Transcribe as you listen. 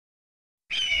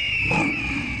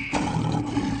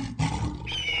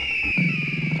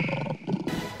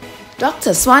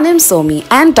Dr. Swanim Somi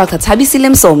and Dr.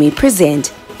 Tabisilim Somi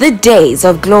present The Days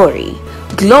of Glory,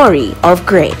 Glory of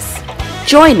Grace.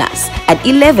 Join us at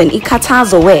 11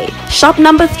 Ikhathazo Way, shop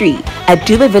number 3 at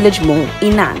Dube Village Mall,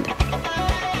 Inanda.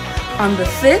 On the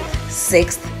 5th,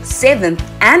 6th, 7th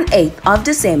and 8th of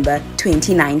December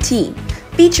 2019,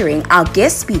 featuring our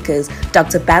guest speakers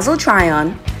Dr. Basil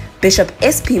Tryon, Bishop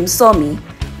S.P. Somi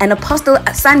and Apostle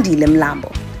Sandile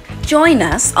Mlambo. Join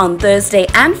us on Thursday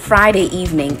and Friday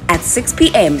evening at 6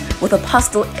 p.m. with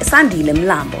Apostle Sandile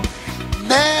Mlambo.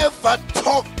 Never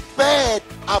talk bad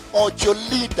about your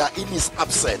leader in his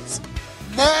absence.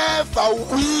 Never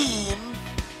win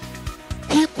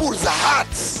people's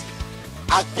hearts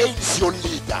against your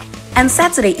leader. And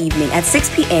Saturday evening at 6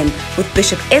 p.m. with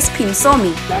Bishop S.P.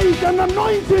 Somi. There is an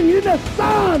anointing in the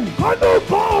sun.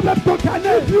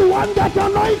 If you want that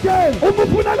anointing,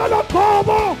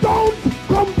 don't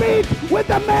compete with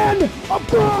the man of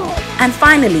God. And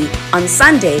finally, on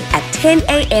Sunday at 10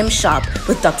 a.m. sharp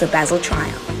with Dr. Basil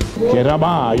Tryon.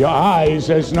 Keraba, your eyes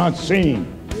has not seen,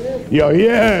 your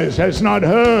ears has not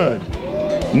heard,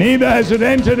 neither has it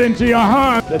entered into your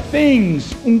heart. The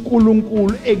things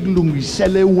uNkulunkulu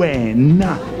ekulungisele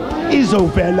wena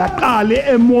izovela qale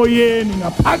emoyeni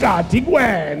ngaphakathi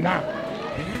kwena.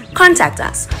 Contact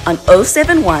us on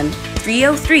 071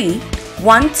 303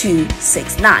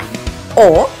 1269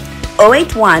 or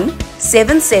 081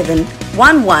 77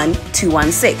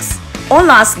 216, or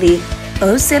lastly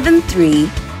 073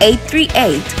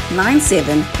 838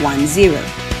 9710.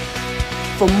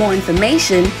 For more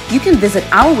information, you can visit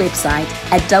our website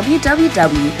at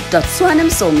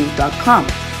www.swanimsomi.com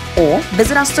or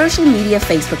visit our social media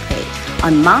Facebook page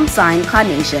on Mount Zion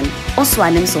Carnation or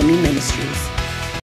Swanim Somi Ministries.